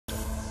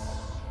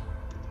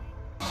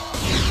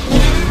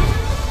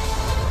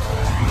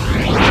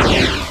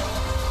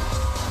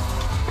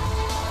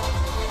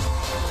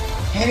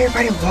Hey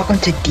everybody, welcome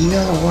to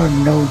Deal or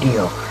No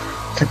Deal.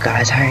 So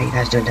guys, how are you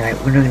guys doing tonight?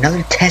 We're doing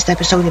another test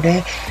episode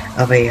today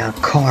of a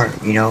car,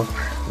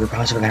 We're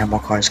probably gonna have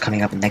more cars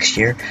coming up next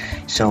year.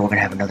 So we're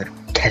gonna have another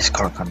test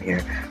car come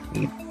here.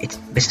 It's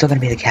still gonna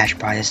be the cash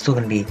prize, it's still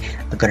gonna be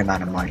a good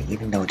amount of money,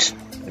 even though it's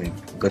a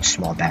good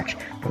small batch.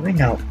 But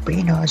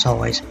as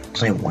always,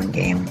 it's only one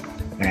game.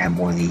 We're gonna have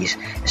more of these,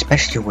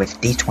 especially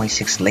with these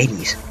 26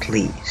 ladies,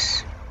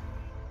 please.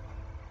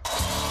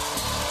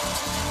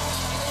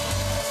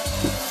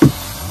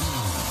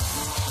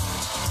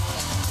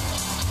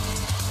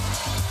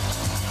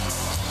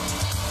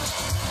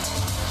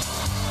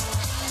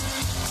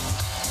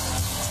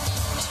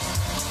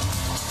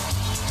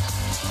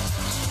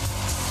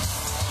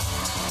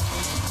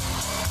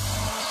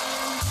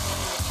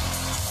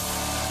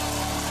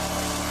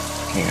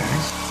 Okay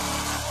guys,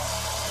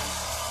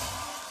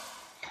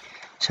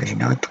 so as you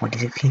know,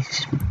 26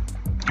 cases,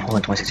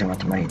 only 26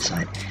 amount of money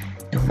inside.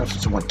 No one knows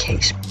it's in what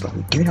case, but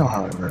we do know,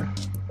 however,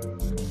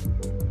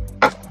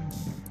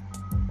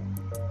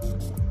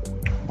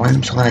 one of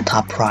them's holding a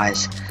top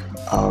prize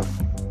of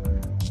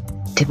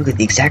typically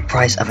the exact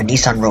price of a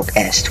Nissan Rogue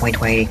S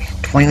 2020,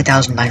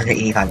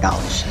 $21,985.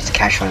 That's the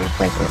cash value we're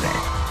playing for a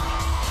minute.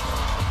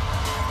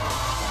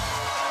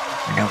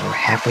 I know we're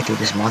halfway through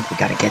this month, we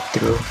gotta get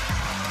through.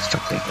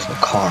 Start playing with some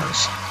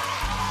cars.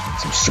 And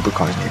some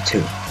supercars in there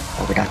too.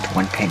 All the way down to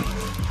 1 penny.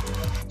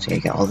 So yeah,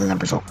 you got all the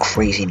numbers all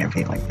crazy and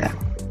everything like that.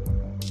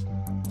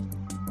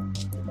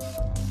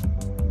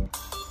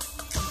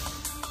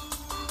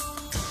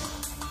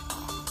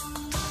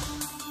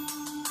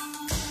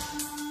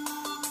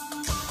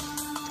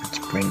 Let's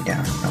bring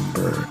down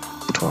number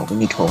 12. We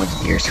need 12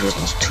 wins here, so there's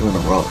almost 2 in a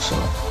row, so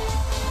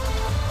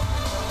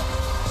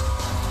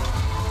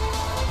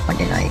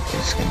Monday night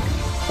is gonna be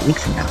a week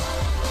from now.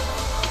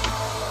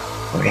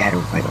 We already had a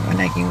Monday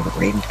night game where the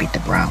Ravens beat the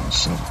Browns,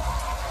 so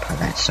for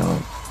that, so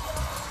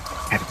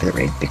happy for the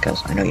Ravens,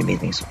 because I know you may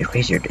think it's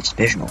crazier, it's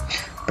divisional,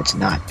 but it's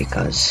not,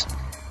 because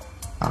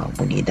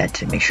we need that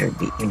to make sure to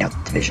be even out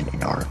the division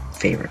in our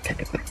favor,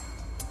 technically.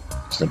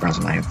 So the Browns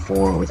are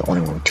 9-4 with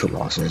only one with 2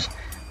 losses,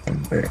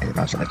 and the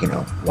Browns are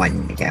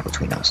widening the gap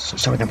between us. So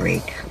start with number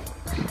 8,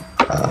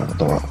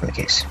 Laura for the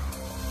case.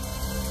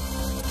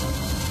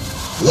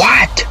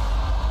 What?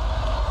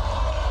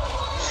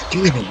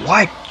 Excuse me,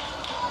 what?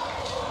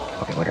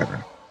 Okay,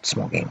 whatever.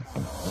 Small game.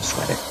 Don't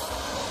sweat it.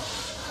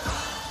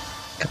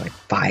 Got like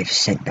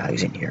 5-cent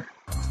values in here.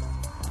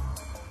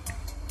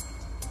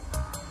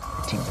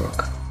 15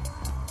 broke.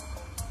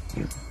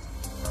 You.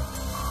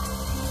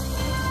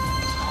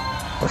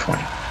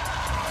 420.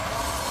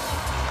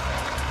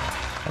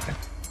 Okay.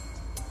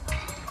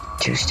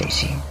 2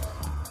 Stacy.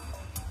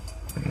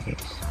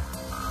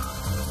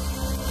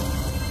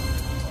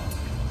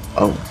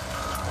 Oh.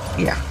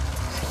 Yeah.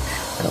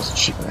 That was a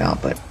cheap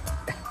amount, but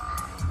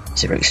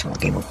it's a very small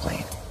game we're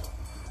playing.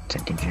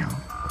 17 channel.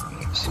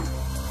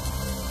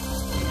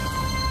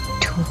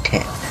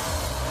 210.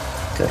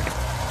 Good.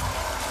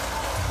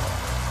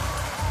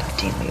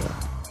 13 Leela.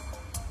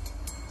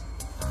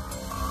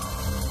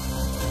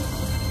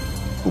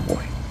 Oh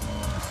boy.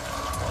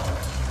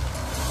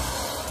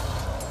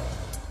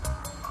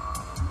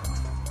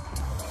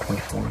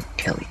 $24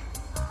 Kelly.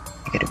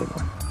 You get a good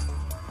one.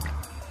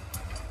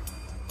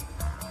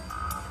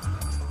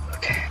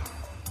 Okay.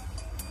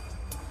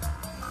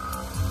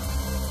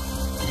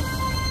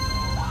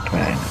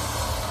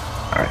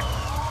 Alright.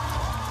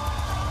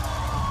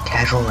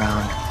 Casual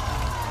round.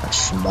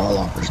 Small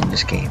offers in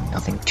this game.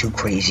 Nothing too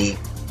crazy.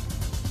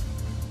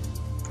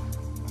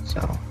 So,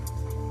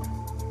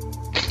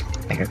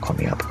 they're gonna call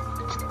me up.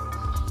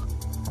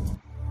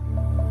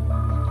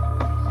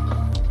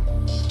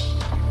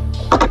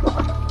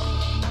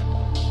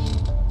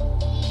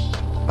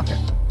 Okay,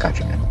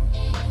 gotcha, man.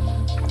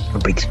 We're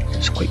breaking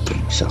this quick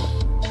game, so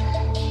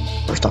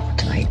first off for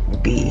tonight will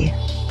be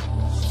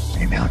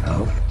an amount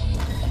of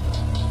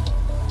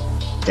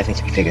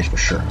definitely 3 figures for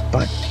sure,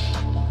 but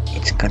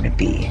it's gonna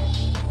be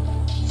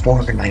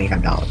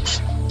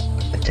 $495.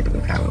 That's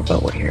typically kind of a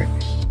vote here.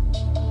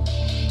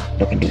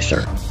 No can do,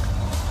 sir.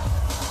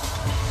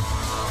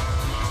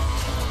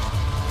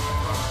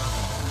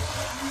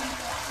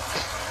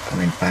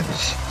 $495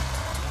 is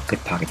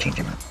good pocket change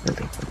amount,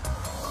 really.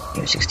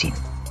 16.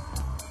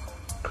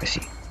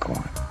 Chrissy, go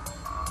on.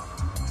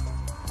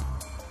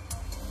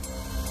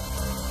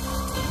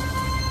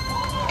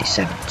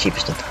 57,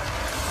 cheapest of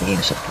the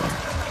game so far.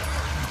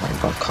 One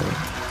above color.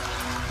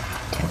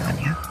 10 on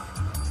ya.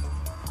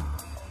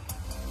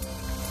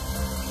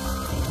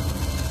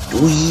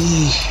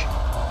 Wee!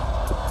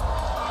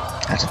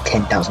 That's a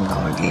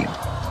 $10,000 game.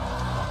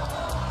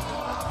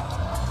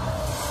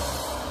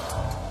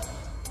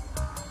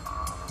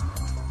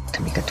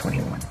 Tamika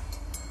 21.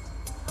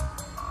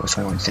 What's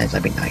 21 cents?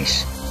 That'd be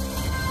nice.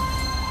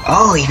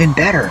 Oh, even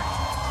better!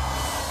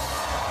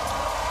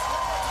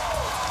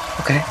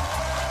 Okay.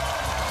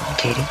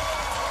 Katie.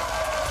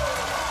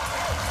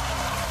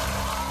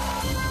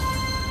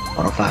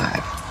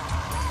 105.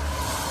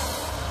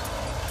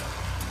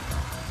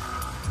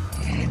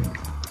 And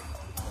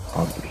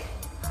all 3.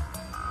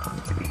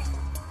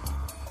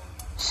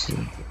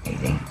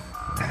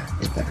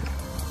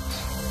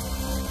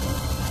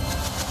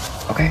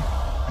 Okay,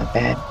 not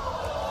bad.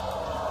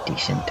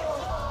 Decent.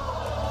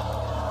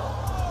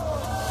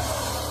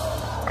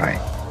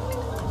 Alright.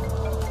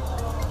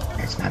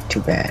 It's not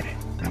too bad.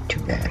 Not too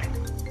bad.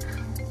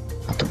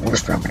 Not the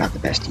worst run, but not the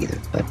best either.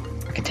 But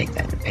I can take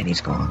that. The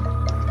penny's gone.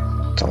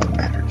 That's all that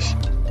matters.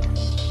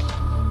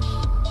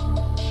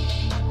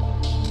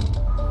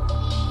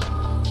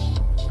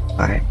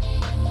 Alright.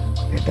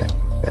 Okay, bet.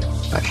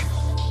 Gotcha.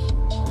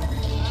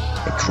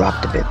 It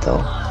dropped a bit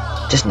though.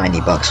 Just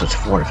 90 bucks, so it's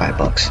 4 to 5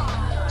 bucks.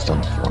 Still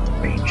in the 4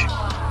 range.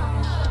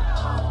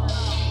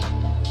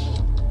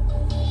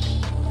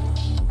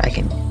 I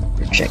can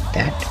reject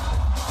that.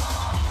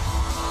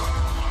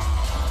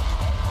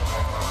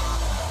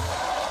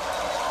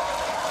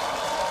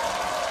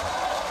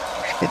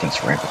 Actually,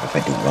 things ramp up if I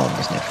do well in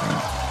this next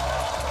round.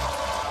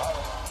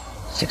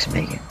 6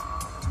 million.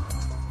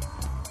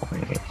 Open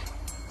the case.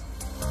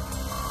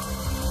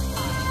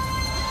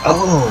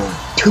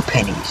 Oh, 2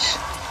 pennies.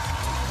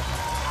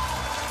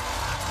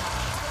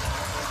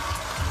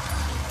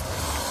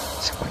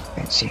 It's quite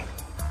fancy.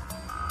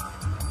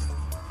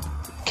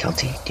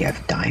 Kelty, do you have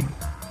a dime?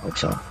 Hope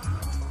so.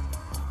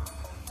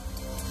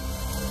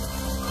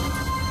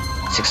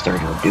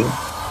 630 will do.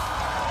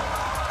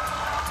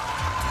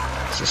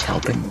 This is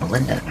helping.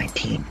 Melinda at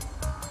 19.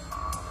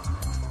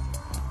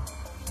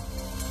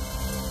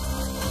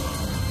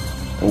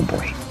 Oh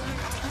boy.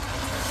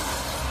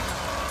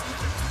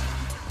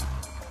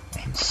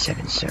 And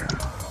 7-0.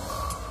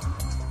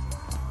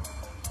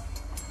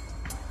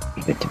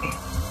 Be good to me.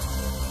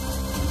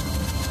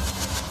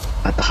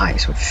 Not the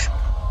highest, which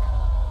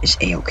is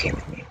a-okay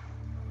with me.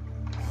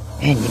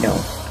 And you know,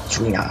 it's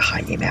really not a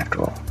high game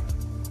after all.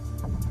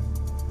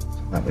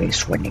 I'm not really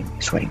sweating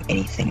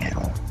anything at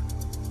all.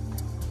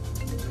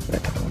 But I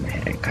put on my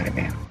head and kind of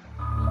man.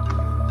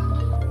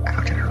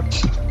 Ouch, it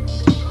hurts.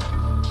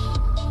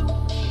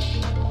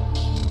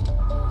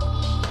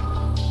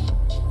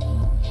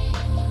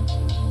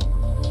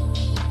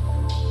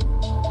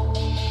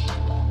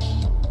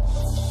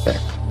 There,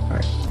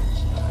 alright.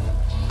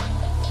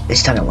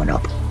 This time it went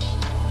up.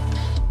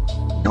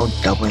 No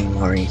doubling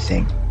or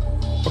anything.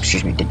 Oh,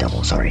 excuse me, did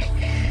double, sorry.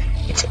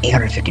 It's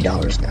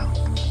 $850 now.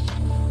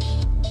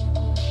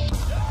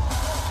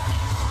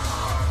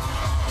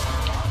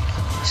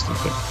 Let's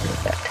get rid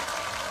of that.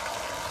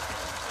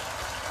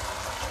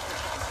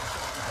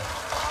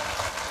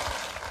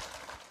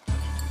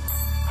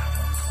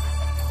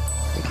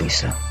 Big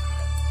Lisa.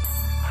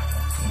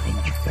 And then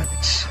you've got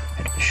its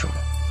beneficial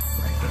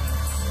right here.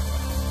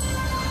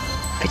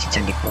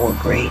 1574,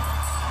 great.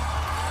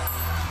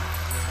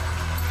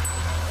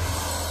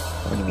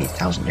 I'm gonna be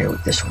 1,000 there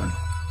with this one.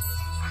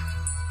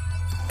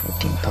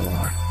 14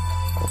 Pilar.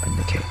 Open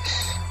the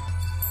case.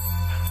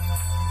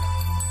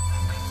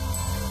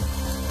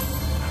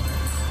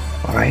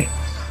 Alright.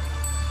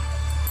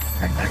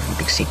 I'm not really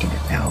big seeking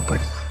it now,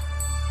 but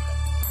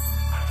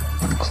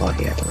one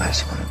Claudia, the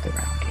last one of the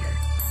round here.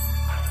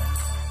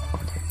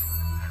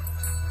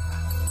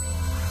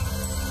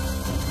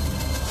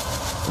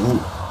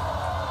 Ooh.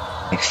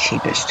 Next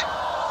cheapest.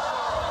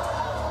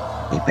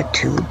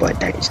 8x2, but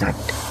that is not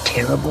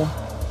terrible.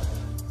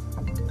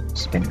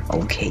 It's been an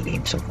okay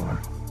game so far.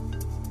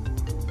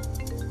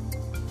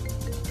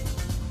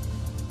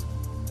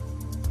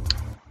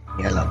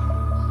 Yellow.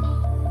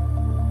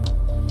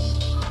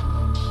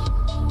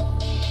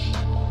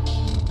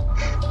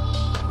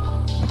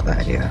 Look at that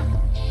idea.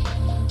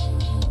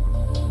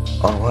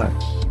 Oh, what?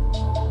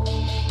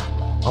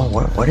 Oh,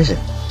 what is it?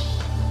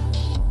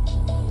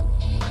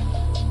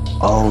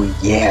 Oh,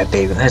 yeah,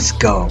 baby, let's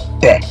go.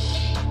 Bet.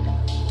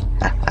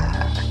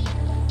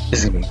 This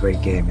is gonna be a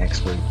great game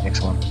next week.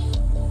 Next one.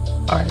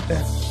 Alright,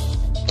 bet.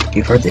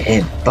 You've heard the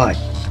hint, but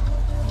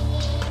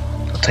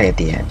I'll tell you at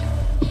the end.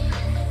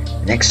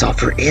 The next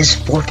offer is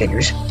 4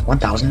 figures,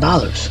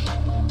 $1,000.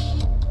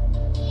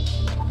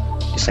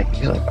 It's like, I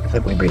feel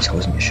like when Brady's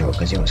hosting the show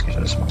because he always gives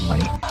us more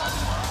money.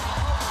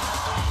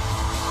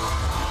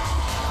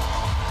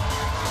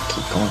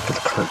 Keep going for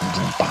the curtains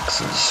and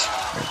boxes.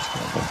 There's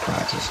more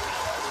prizes.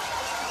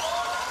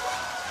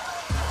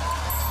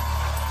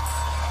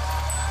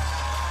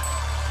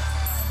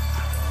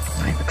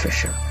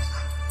 Patricia.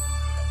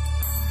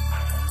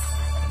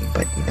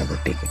 But you know the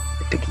biggie.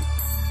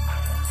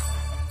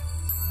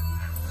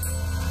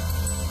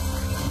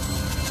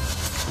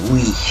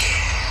 Wee.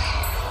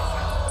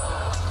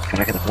 If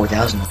I get the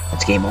 4,000,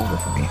 that's game over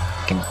for me.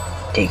 I can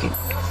take it.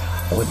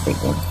 Or the big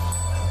one.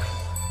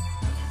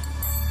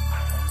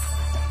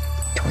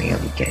 20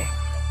 LDK.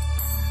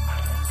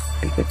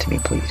 Be good to me,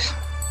 please.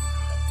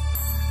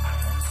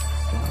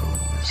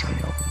 Whoa, let's see if we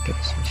can open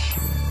case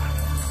machine.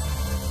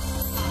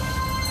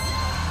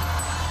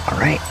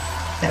 Alright,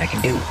 that I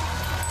can do.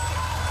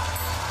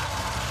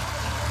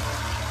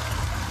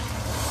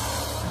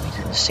 That means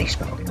in a safe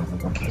spot, we can open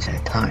 1 case at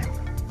a time.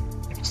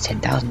 If it's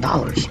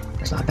 $10,000,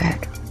 that's not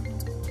bad.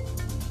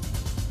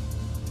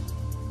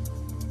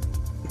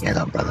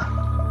 Yellow, brother.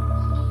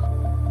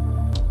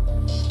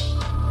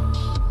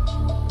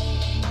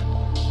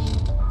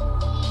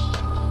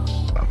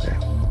 Okay.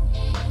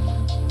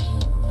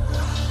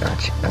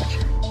 Gotcha.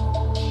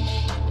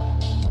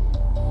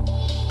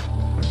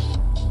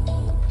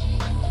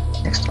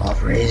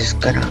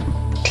 gonna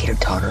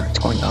teeter-totter. It's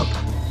going up.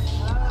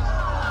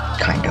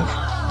 Kind of.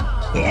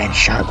 Yeah, and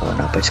shot going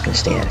up, but it's gonna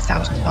stay at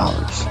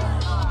 $1,000.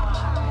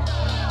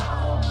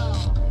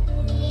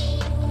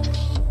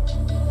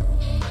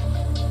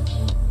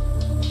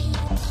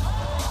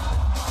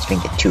 It's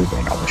gonna get $2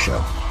 grand on the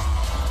show.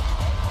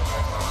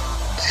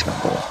 This is my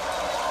goal.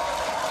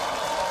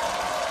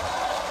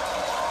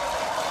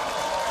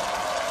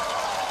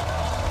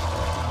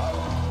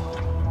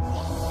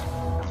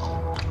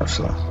 Go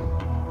slow.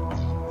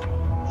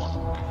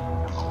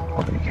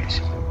 Open your ears.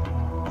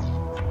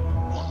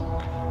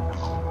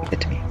 Give it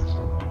to me.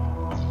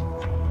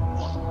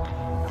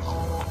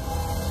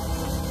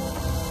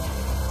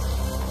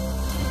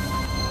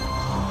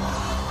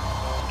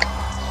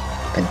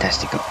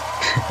 Fantastico.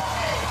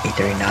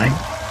 839.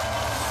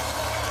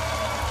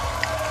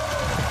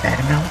 Bad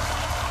amount.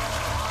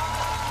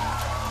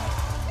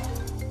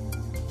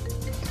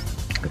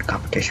 Good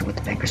competition with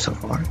the banker so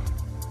far.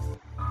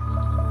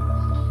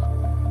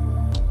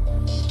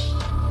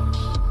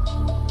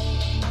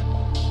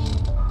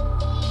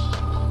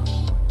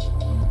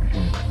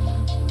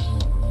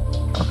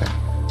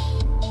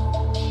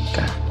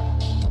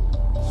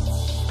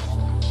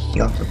 The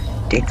offer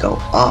did go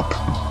up,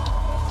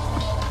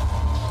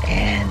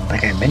 and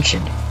like I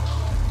mentioned,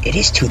 it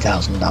is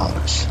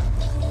 $2,000.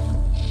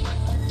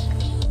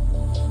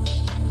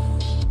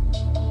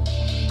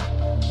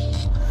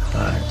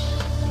 But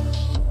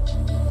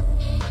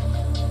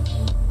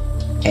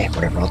hey,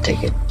 whatever, I'll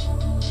take it.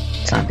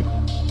 It's not big.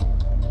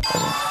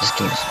 This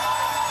game is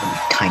really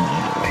tiny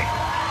anyway.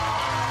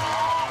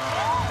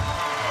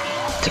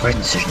 It's the right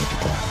decision if you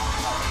pull.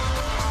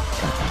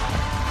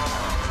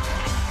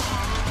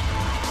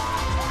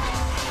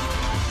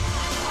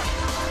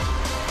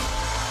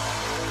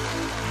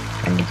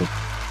 I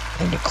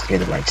need to clear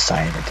the right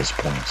side at this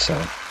point, so I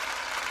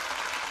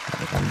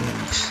think that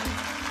moves.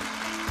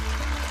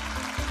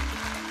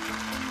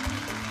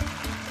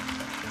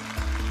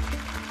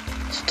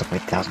 Still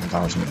like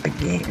 $1,000 in a big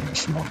game, in a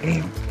small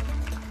game.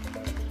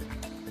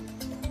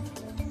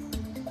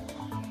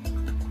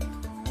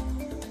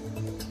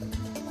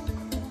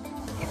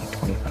 Maybe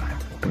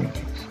 25. Open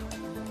games.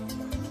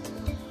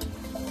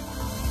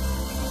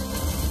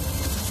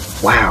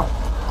 Wow,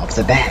 off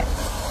the bat.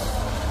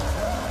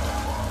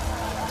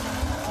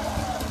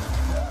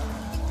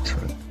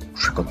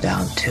 Trickle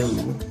down to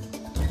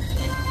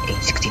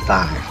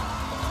 865.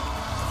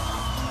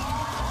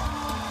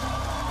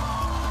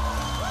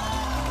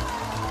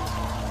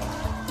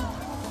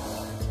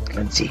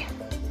 Let's see.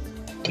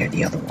 Near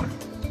the other one.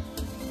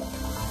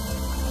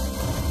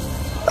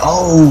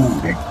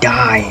 Oh, the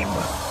dime.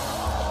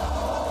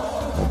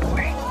 Oh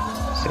boy,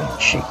 so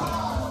shaky.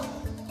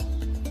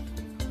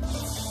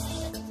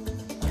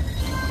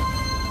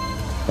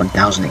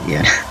 1,000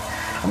 again.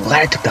 I'm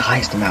glad I took the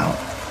highest amount.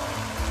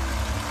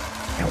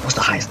 That was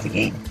the highest of the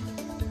game.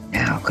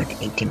 Now could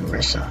 18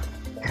 Marissa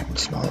and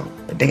smaller,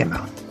 the big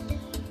amount.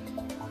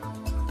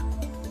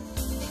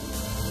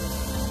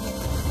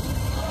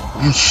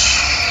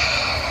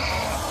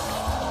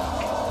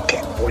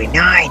 $10.49.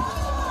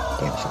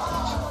 Damn, so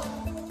close.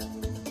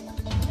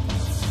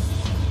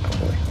 Oh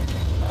boy.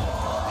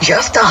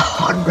 Just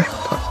 $100.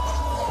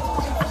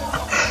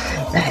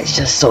 That is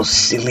just so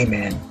silly,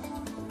 man.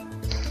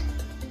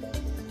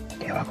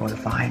 Damn, I'm going to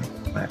find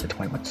whatever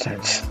 21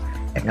 cents.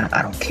 If not,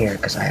 I don't care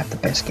because I have the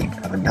best game.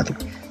 I have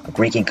a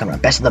great game coming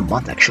up. Best of the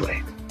month,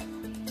 actually.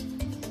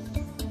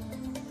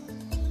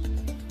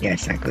 Yeah,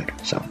 it's not good,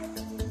 so.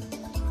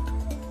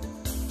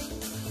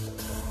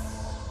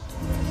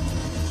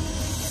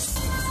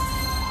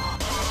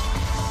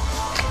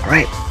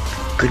 Alright,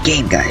 good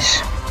game,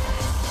 guys.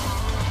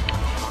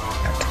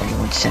 Got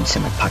 21 cents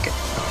in my pocket.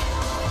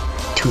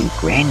 $2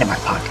 grand in my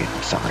pocket,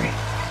 I'm sorry.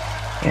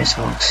 Yes,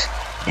 folks.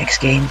 Next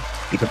game,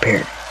 be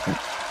prepared.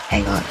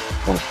 Hang on.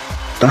 Well,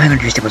 don't hang on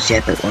to your tables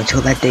yet, but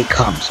until that day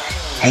comes,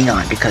 hang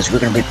on, because we're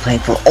going to be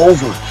playing for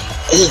over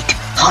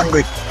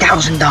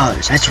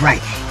 $800,000. That's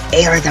right,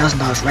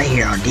 $800,000 right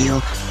here on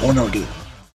Deal or No Deal.